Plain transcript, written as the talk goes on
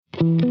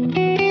We're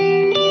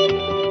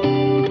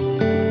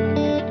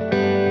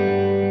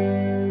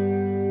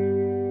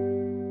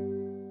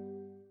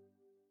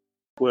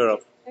up.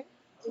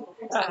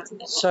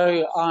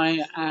 So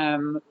I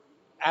am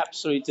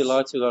absolutely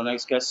delighted with our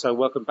next guest. So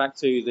welcome back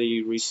to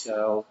the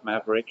Retail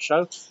Maverick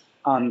Show,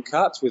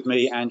 Uncut, with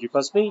me, Andrew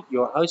Busby,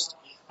 your host.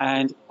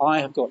 And I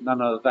have got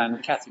none other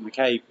than Cathy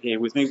McCabe here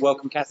with me.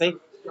 Welcome, Cathy.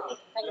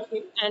 Thank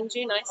you,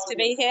 Andrew. Nice to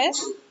be here.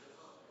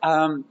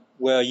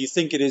 Well, you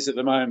think it is at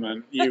the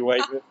moment. You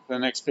wait for the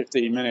next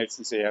 15 minutes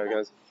and see how it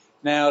goes.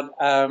 Now,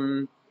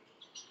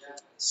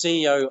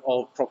 CEO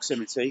of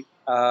Proximity.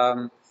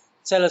 Tell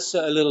us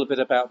a little bit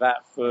about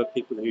that for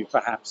people who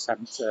perhaps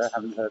haven't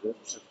heard of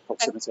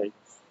Proximity.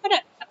 Oh, no,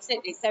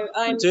 absolutely. So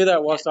I'm. Do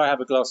that whilst I have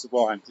a glass of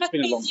wine. It's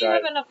been a long day. You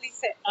have a lovely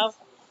sip. I'll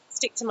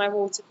stick to my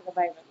water for the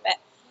moment. But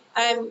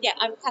I'm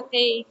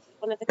Cathy,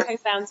 one of the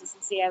co-founders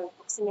and CEO of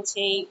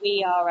Proximity.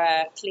 We are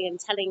a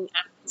clienteling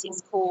app at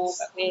its core,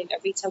 but we're a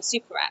retail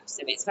super app.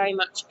 So it's very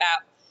much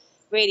about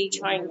really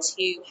trying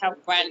to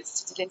help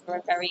brands to deliver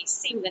a very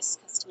seamless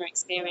customer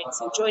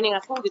experience and joining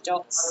up all the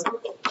dots,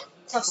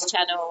 cross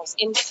channels,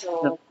 in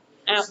store,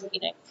 out,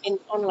 in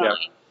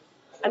online,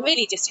 and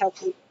really just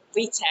helping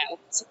retail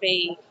to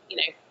be,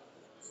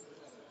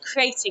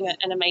 creating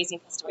an amazing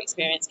customer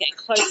experience, getting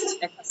closer to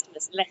their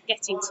customers,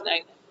 getting to know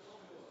them.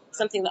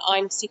 Something that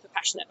I'm super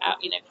passionate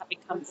about, having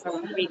come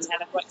from retail,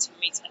 I've worked in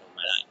retail all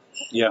my life.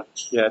 Yeah.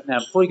 Now,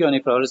 before you go any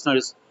further, I just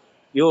noticed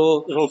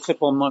your little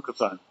clip-on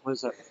microphone. What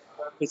is that?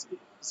 Is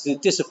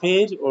it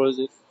disappeared or is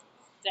it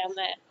down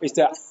there? Is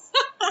that?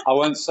 I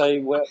won't say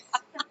where.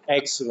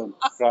 Excellent.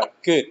 Right.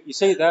 Good. You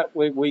see that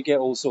we get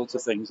all sorts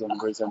of things on the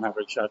Retail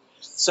Maverick Show.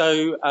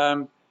 So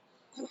I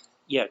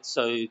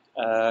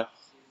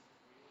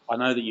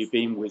know that you've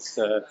been with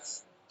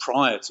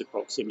prior to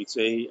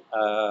Proximity.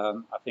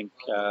 I think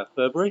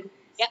Burberry.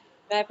 Yeah,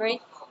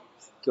 Burberry.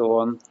 Go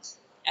on.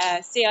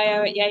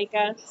 CIO at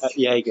Jaeger. At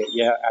Jaeger,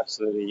 yeah,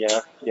 absolutely, yeah.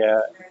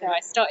 So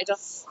I started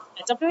off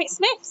at W.H.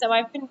 Smith, so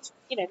I've been,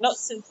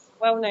 lots of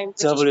well-known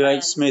British W.H.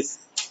 brands. Smith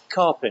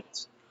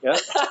carpet, yeah.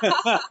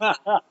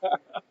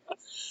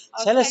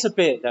 Tell us a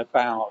bit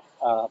about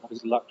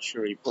those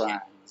luxury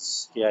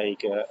brands,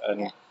 Jaeger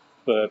and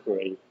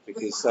Burberry,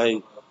 because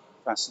they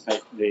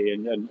fascinate me,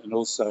 and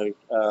also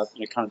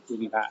kind of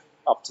bringing that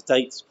up to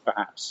date,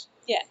 perhaps.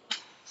 Yeah.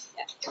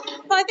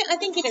 Well, I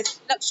think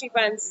luxury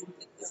brands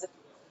is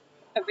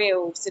a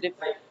real sort of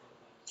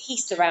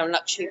piece around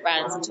luxury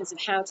brands in terms of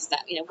how does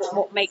that,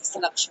 what makes a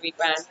luxury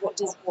brand,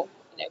 what's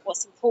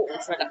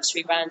important for a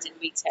luxury brand in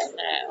retail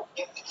now.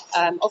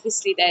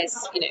 Obviously, there's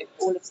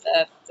all of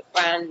the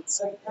brand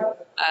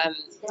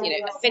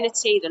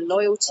affinity, the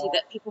loyalty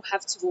that people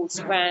have towards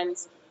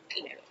brands,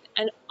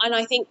 and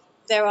I think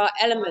there are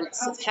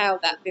elements of how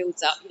that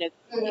builds up. At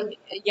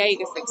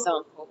Jaeger, for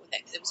example,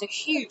 there was a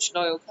huge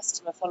loyal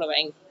customer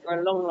following for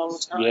a long, long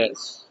time.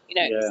 Yes.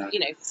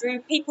 Through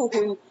people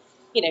who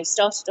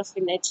started off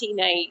in their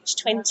teenage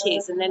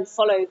 20s and then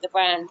followed the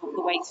brand all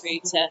the way through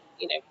to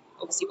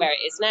obviously where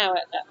it is now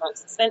at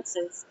Marks and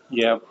Spencer's.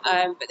 Yeah.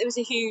 But there was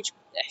a huge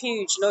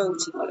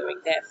loyalty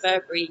following there.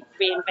 Burberry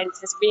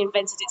has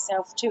reinvented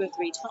itself 2 or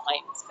 3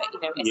 times, but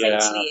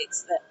essentially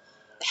it's the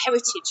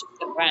heritage of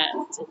the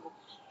brand and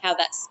how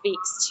that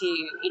speaks to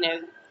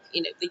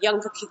the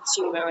younger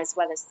consumer as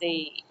well as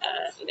the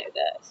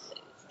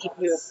people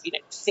who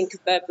think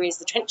of Burberry as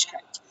the trench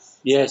coat.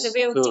 Yes, so there's a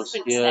real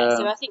difference there.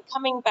 So I think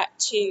coming back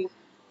to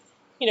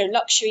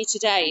luxury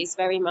today is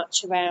very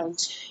much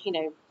around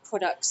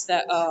products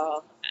that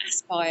are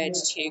aspired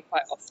to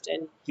quite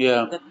often.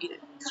 Yeah. The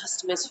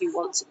customers who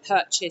want to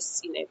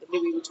purchase the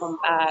Louis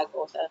Vuitton bag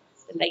or the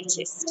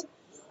latest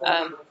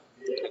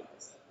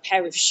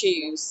pair of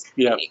shoes,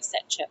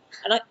 etc.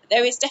 And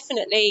there is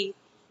definitely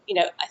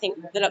I think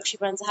the luxury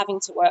brands are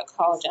having to work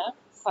harder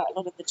quite a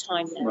lot of the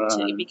time now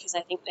too, because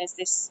I think there's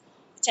this,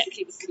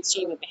 particularly with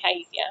consumer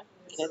behaviour,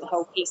 the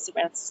whole piece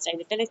around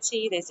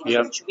sustainability. There's a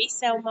huge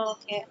resale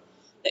market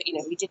that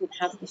we didn't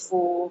have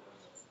before,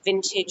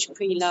 vintage,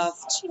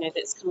 pre-loved,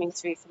 that's coming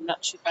through from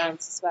luxury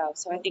brands as well.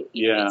 So I think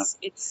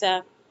it's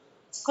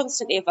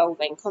constantly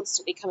evolving,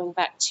 constantly coming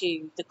back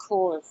to the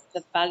core of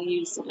the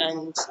values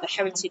and the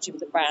heritage of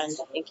the brand.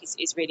 I think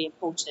is really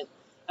important,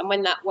 and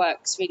when that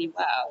works really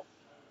well,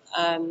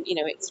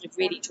 it sort of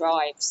really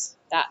drives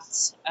that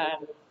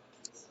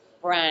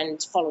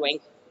brand following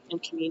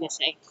and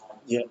community.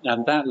 Yeah,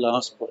 and that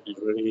last point is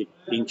really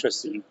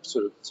interesting,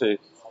 sort of to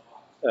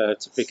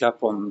pick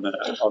up on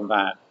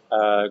that,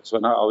 because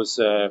when I was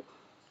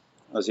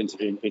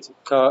interviewing Peter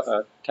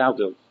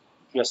Cowgill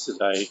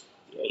yesterday,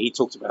 he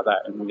talked about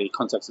that in the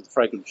context of the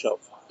fragrance shop.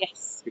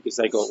 Yes. Because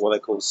they got what they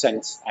call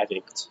scent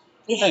addict.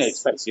 Yes. And it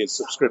expects you a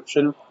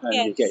subscription, and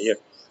you get your.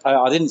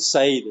 I didn't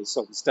say this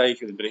on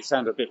stage with him, but it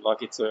sounded a bit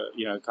like it's a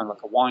kind of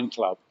like a wine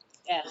club.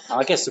 Yeah.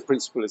 I guess the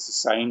principle is the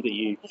same, that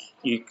you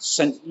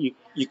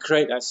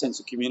create that sense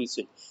of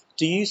community.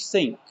 Do you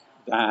think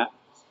that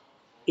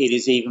it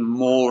is even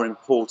more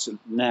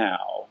important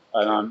now?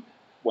 And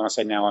when I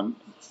say now, I'm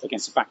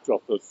against the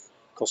backdrop of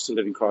cost of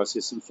living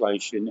crisis,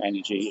 inflation,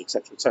 energy,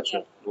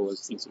 etc., all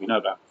those things that we know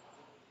about.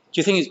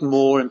 you think it's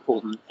more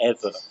important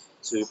ever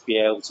to be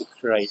able to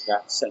create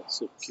that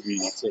sense of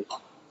community?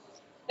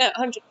 No,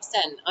 100%.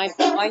 I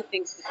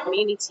think the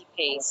community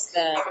piece,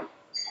 the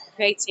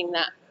creating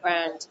that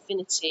brand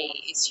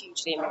affinity is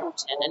hugely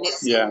important, and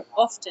it's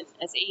often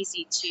as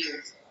easy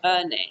to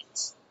earn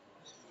it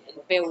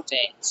and build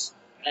it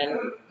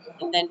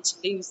and then to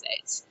lose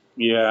it.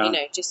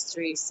 Just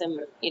through some,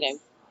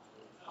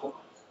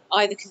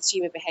 either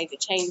consumer behaviour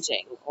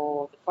changing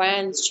or the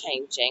brand's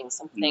changing,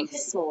 something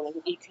small, and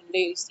you can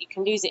lose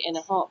it in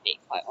a heartbeat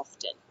quite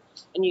often.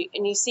 And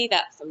you see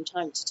that from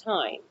time to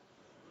time,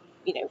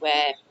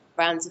 where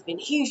brands have been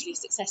hugely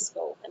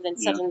successful, and then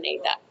suddenly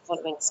that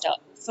following start,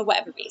 for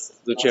whatever reason.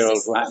 The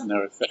Gerald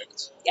Lattner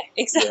effect. Yeah,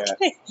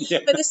 exactly. Yeah.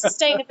 But the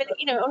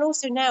sustainability, and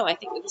also now I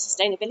think with the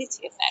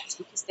sustainability effect,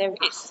 because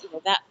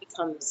that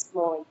becomes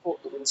more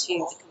important to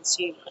the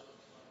consumer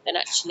than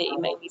actually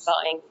maybe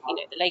buying,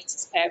 the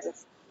latest pair of,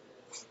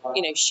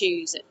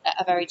 shoes at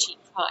a very cheap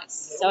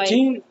price. So do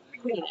you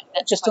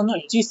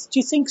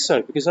think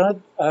so? Because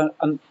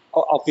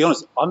I'll be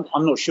honest,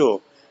 I'm not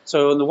sure.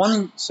 So on the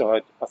one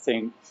side, I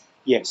think,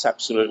 yes,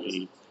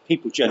 absolutely,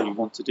 people generally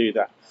want to do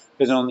that.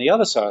 But on the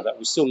other side of that,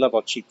 we still love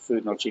our cheap food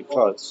and our cheap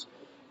clothes.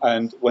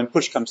 And when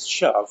push comes to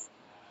shove,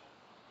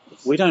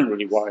 we don't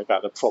really worry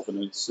about the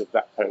provenance of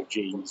that pair of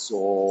jeans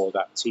or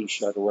that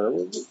T-shirt or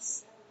whatever.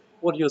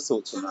 What are your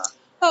thoughts on that?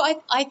 Well,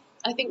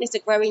 I think there's a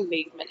growing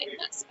movement in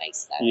that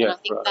space, though. And I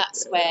think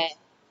that's where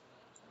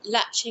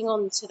latching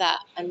on to that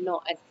and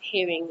not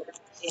adhering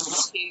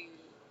into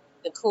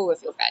the core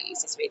of your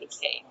values is really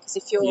key. Because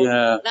if you're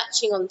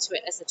latching onto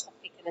it as a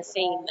topic and a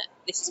theme that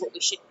this is what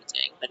we should be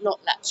doing, but not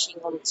latching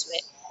onto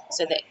it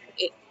so that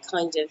it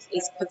kind of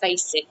is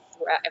pervasive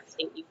throughout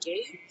everything you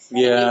do,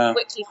 then you're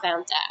quickly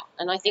found out.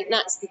 And I think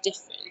that's the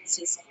difference.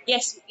 Is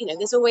yes,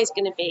 there's always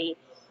going to be,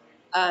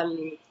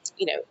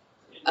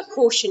 a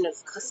portion of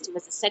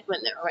customers, a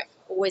segment that are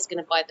always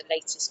going to buy the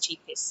latest,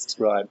 cheapest,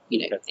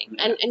 thing.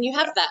 And you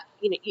have that,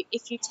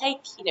 if you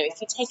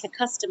take a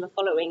customer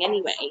following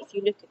anyway, if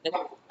you look at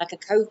like a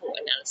cohort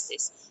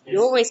analysis,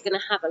 you're always going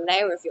to have a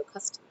layer of your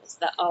customers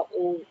that are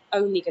all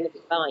only going to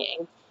be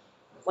buying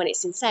when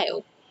it's in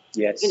sale.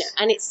 Yes.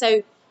 And it's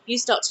so you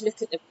start to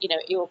look at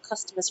your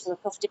customers from a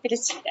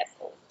profitability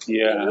level.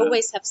 Yeah. You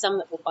always have some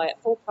that will buy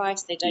at full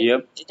price. They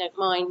don't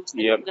mind.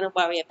 They're not going to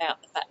worry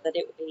about the fact that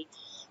it will be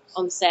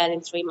on sale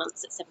in 3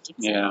 months at 70%.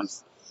 Yeah.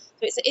 So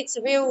it's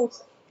a real,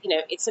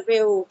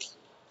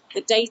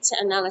 the data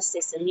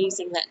analysis and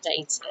using that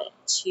data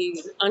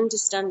to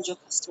understand your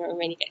customer and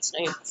really get to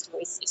know your customer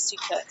is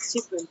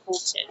super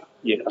important.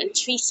 Yeah. And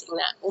treating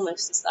that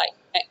almost as like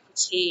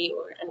equity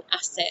or an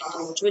asset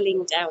and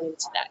drilling down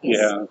into that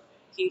is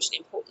hugely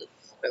important.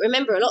 But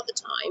remember, a lot of the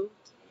time,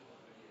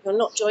 you're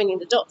not joining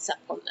the dots up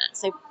on that.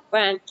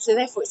 So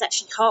therefore it's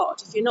actually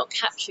hard if you're not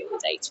capturing the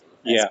data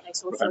in the first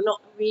place, or if you're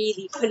not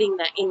really pulling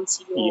that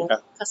into your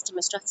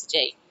customer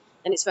strategy,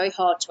 then it's very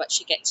hard to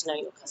actually get to know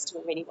your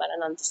customer really well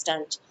and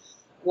understand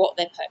what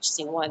they're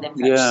purchasing, why they're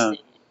purchasing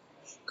it.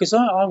 Because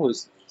I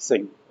always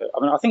think,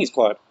 I think it's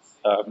quite,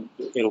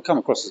 it'll come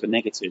across as a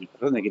negative,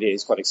 but I don't think it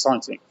is, quite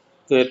exciting,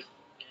 that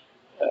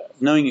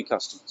knowing your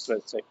customers,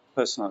 let's say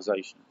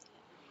personalisation,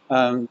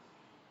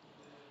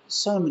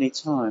 so many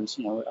times,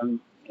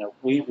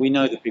 we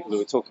know the people who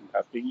we're talking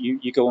about, but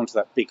you go onto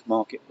that big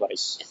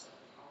marketplace,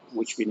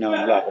 which we know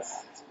and love,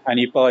 and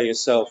you buy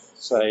yourself,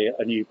 say,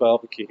 a new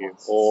barbecue,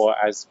 or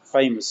as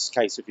famous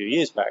case a few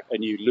years back, a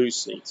new loo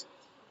seat.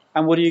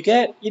 And what do you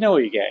get? You know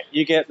what you get.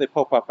 You get the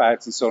pop-up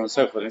ads and so on and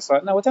so forth. And it's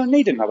like, no, I don't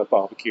need another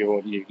barbecue or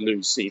a new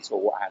loo seat or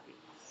what have you.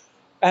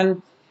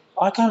 And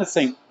I kind of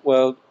think,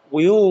 well,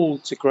 we all,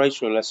 to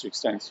greater or lesser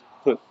extent,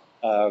 put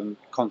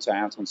content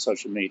out on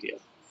social media,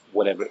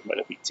 whether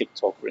it be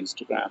TikTok or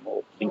Instagram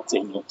or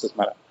LinkedIn, it doesn't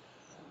matter.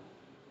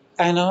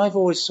 And I've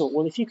always thought,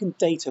 well, if you can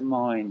data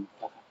mine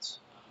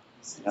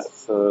that,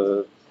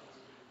 for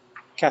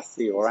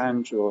Cathy or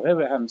Andrew or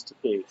whoever it happens to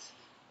be,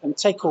 and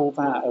take all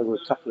that over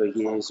a couple of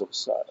years or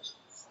so,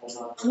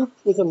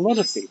 with a lot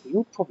of people,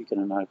 you're probably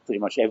going to know pretty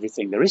much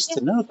everything there is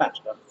to know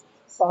about them.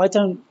 But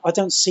I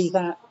don't see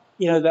that,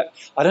 that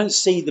I don't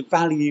see the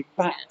value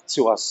back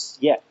to us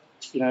yet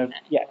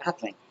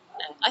happening.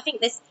 No, I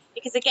think this,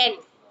 because again,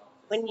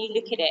 when you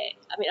look at it,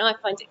 I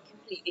find it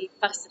completely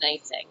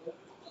fascinating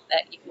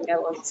that you can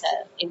go onto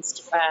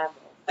Instagram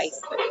or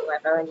Facebook or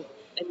wherever, and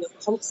you're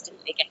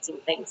constantly getting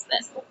things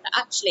that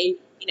actually,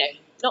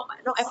 not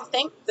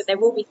everything, but there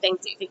will be things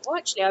that you think, well,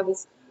 actually, I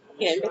was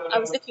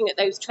looking at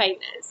those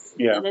trainers,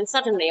 and then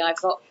suddenly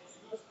I've got,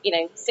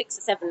 6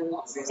 or 7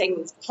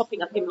 things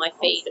popping up in my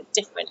feed of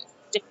different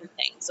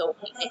things,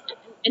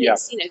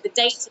 it's, the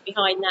data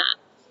behind that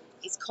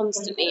is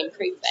constantly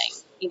improving,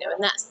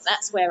 and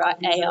that's where our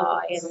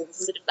AI and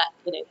sort of that,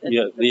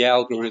 the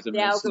algorithm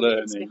is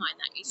learning behind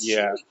that is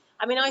huge.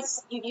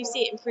 You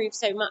see it improve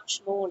so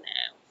much more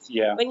now.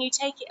 Yeah. When you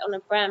take it on a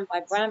brand by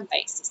brand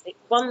basis, they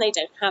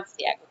don't have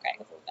the aggregate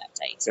of all that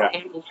data. They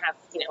only have,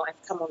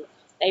 I've come on.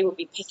 They will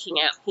be picking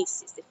out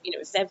pieces.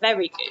 If they're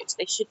very good,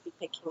 they should be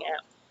picking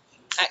out.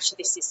 Actually,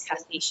 this is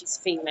Cathy. She's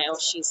female.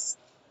 She's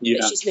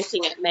that she's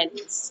looking at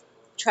men's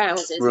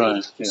trousers,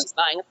 right? She's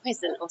buying a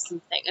present or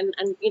something,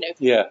 and you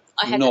know,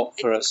 I had not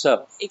for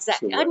herself.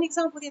 Exactly. Sure. I had an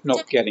example the other Not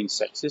day. getting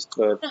sexist,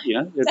 but you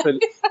know,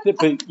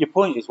 but your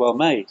point is well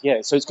made.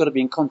 Yeah, so it's got to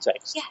be in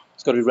context. Yeah,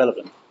 it's got to be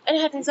relevant. And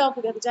I had an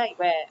example the other day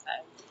where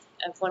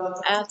one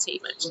of our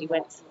team actually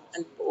went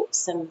and bought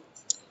some.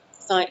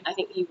 So I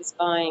think he was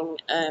buying.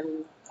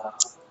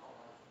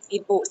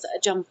 He'd bought a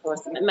jumper or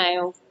something,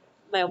 male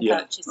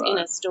purchase in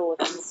a store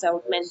that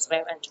sold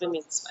menswear and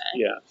women's wear.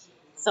 Yeah.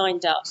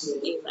 Signed up,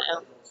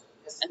 email,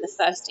 and the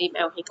first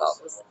email he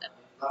got was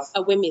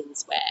a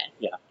women's wear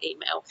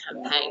email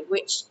campaign,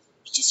 which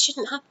just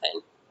shouldn't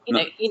happen.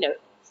 You know,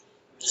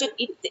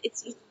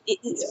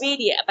 it's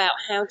really about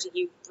how do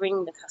you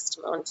bring the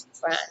customer onto the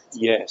brand.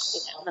 Yes.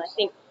 You know, and I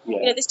think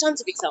there's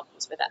tons of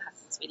examples where that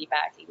happens really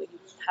badly, where you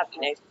have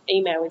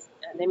email with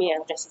the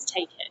email address is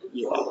taken,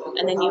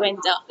 and then you end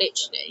up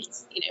literally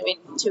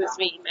in 2 or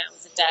 3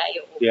 emails a day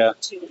or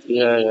 2 or 3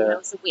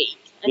 emails a week,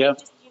 and you're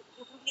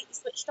completely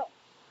switched off.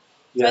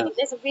 So I think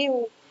there's a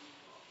real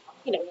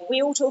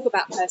we all talk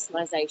about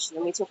personalisation,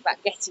 and we talk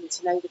about getting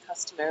to know the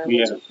customer, and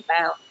we talk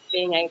about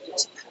being able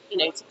to,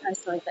 to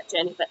personalise that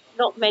journey, but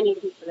not many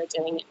people are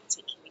doing it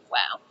particularly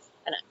well.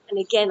 And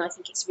again, I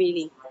think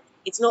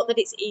it's not that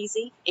it's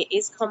easy, it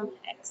is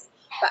complex,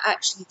 but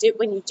actually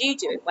when you do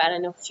it well,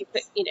 and if you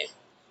put,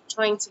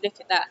 trying to look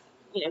at that,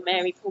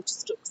 Mary Porter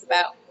talks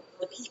about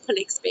the people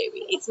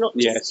experience, it's not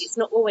just, it's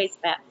not always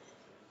about,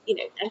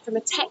 and from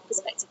a tech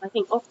perspective, I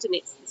think often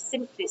it's the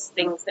simplest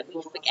things that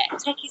we forget.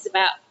 Tech is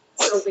about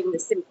solving the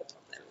simple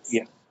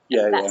problems.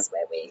 That's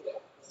where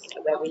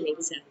we need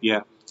to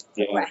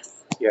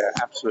progress. Yeah,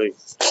 absolutely.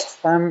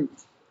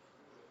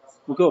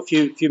 We've got a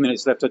few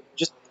minutes left.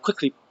 Just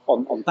quickly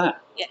on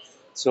that. Yes.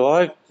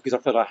 So because I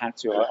felt I had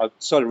to, I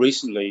started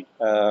recently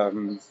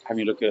having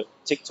a look at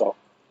TikTok.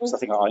 So I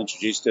think I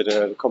introduced at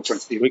a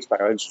conference a few weeks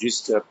back. I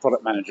introduced a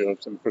product manager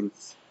of some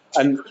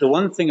and the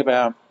one thing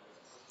about,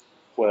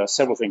 well,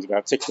 several things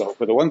about TikTok,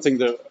 but the one thing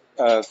that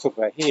I talk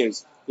about here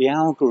is the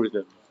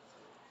algorithm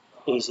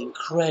is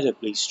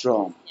incredibly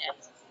strong,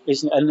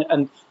 isn't it?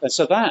 And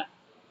so that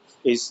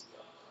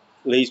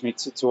leads me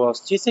to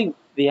ask: do you think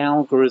the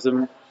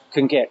algorithm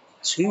can get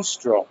too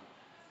strong?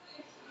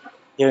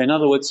 Yeah. In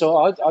other words, so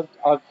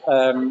I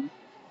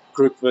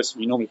group of us,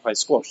 we normally play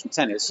squash and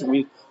tennis, and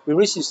we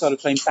recently started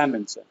playing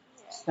badminton.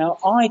 Now,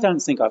 I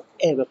don't think I've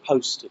ever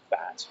posted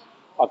that.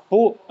 I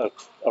bought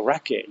a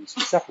racket and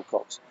some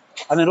shuttlecocks,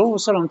 and then all of a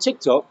sudden on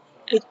TikTok,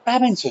 it's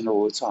badminton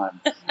all the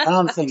time, and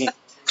I'm thinking,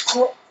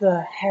 what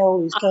the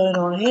hell is going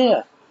on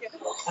here?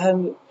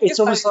 It's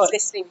almost like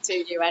listening to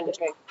you, Andrew.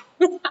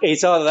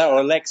 It's either that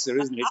or Alexa,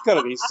 isn't it? It's got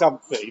to be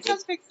something.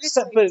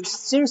 But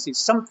seriously,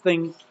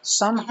 something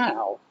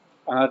somehow,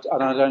 and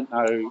I don't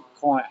know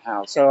quite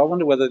how. So I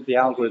wonder whether the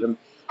algorithm,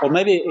 or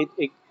maybe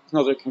it's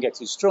not that it can get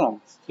too strong,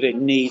 but it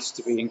needs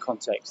to be in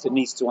context. It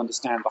needs to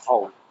understand the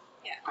whole.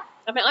 Yeah.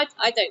 I mean,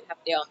 I don't have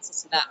the answer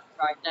to that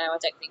right now. I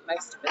don't think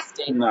most of us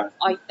do. No.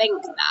 I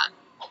think that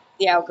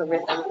the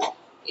algorithm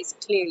is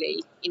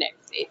clearly,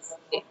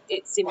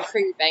 it's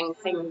improving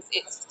things.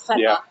 It's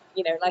clever,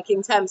 like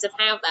in terms of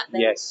how that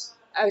then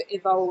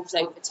evolves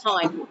over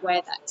time,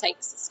 where that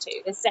takes us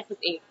to. There's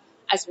definitely,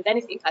 as with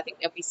anything, I think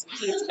there'll be some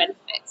huge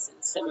benefits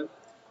and some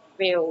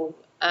real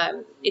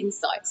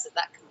insights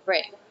that can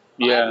bring.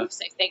 But I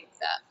also think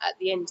that at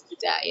the end of the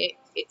day,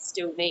 it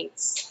still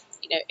needs,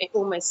 it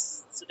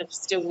almost sort of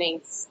still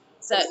needs,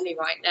 certainly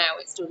right now,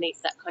 it still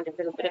needs that kind of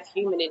little bit of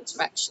human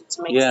interaction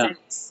to make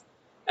sense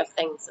of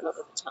things a lot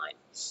of the time.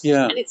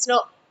 Yeah. And it's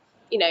not,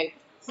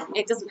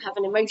 it doesn't have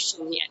an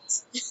emotion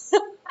yet.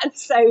 And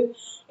so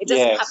it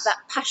doesn't have that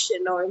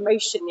passion or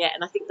emotion yet.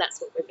 And I think that's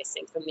what we're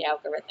missing from the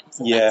algorithms.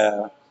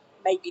 And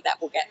maybe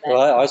that will get there.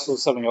 Well, I saw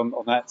something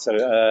on that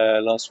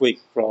last week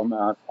from,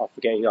 I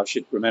forget, I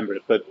should remember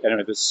it, but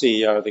anyway, the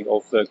CEO, I think,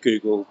 of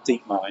Google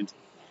DeepMind,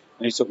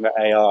 and he's talking about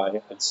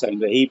AI and saying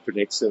that he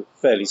predicts that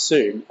fairly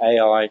soon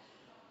AI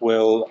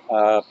will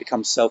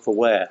become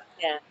self-aware.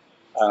 Yeah.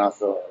 And I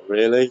thought,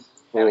 really?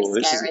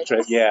 This is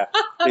interesting. Yeah,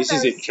 this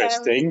is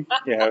interesting.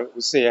 Yeah,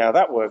 we'll see how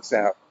that works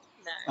out.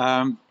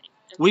 No.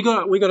 We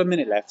got a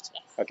minute left.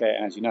 Yes. Okay,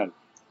 as you know,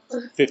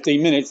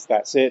 15 minutes.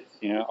 That's it.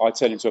 I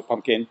turn into a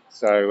pumpkin.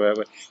 So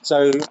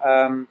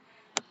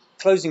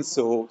closing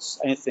thoughts.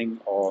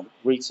 Anything on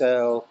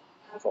retail,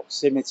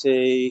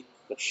 proximity,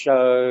 the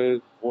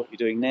show, what you're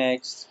doing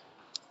next?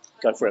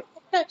 Go for it.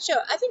 No,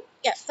 sure. I think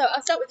so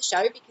I'll start with the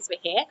show because we're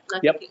here,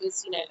 and I think it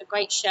was a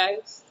great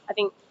show. I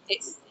think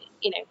it's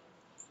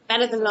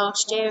better than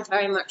last year,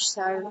 very much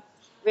so.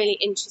 Really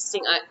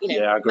interesting. I agree.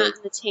 Matt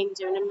and the team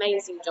do an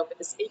amazing job with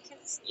the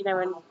speakers,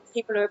 and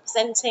people are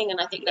presenting, and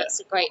I think that's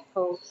a great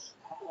pull.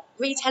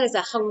 Retailers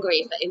are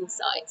hungry for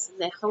insights, and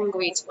they're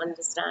hungry to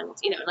understand,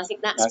 and I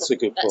think that's a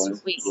good point.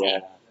 What we see.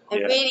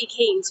 They're really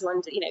keen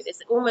to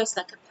there's almost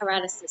like a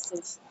paralysis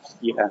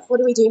of what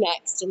do we do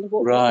next and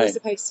what we're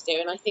supposed to do.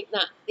 And I think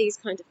that these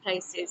kind of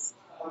places,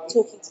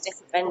 talking to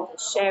different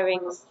vendors, sharing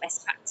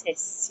best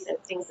practice,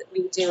 things that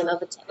we do and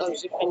other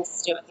technology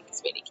vendors do, I think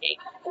is really key.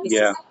 And this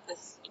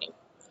is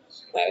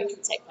where it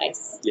can take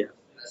place. Yeah,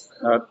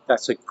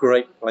 that's a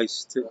great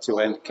place to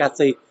end.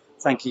 Cathy,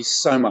 thank you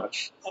so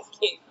much. Thank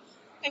you.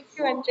 Thank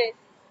you, Andrew.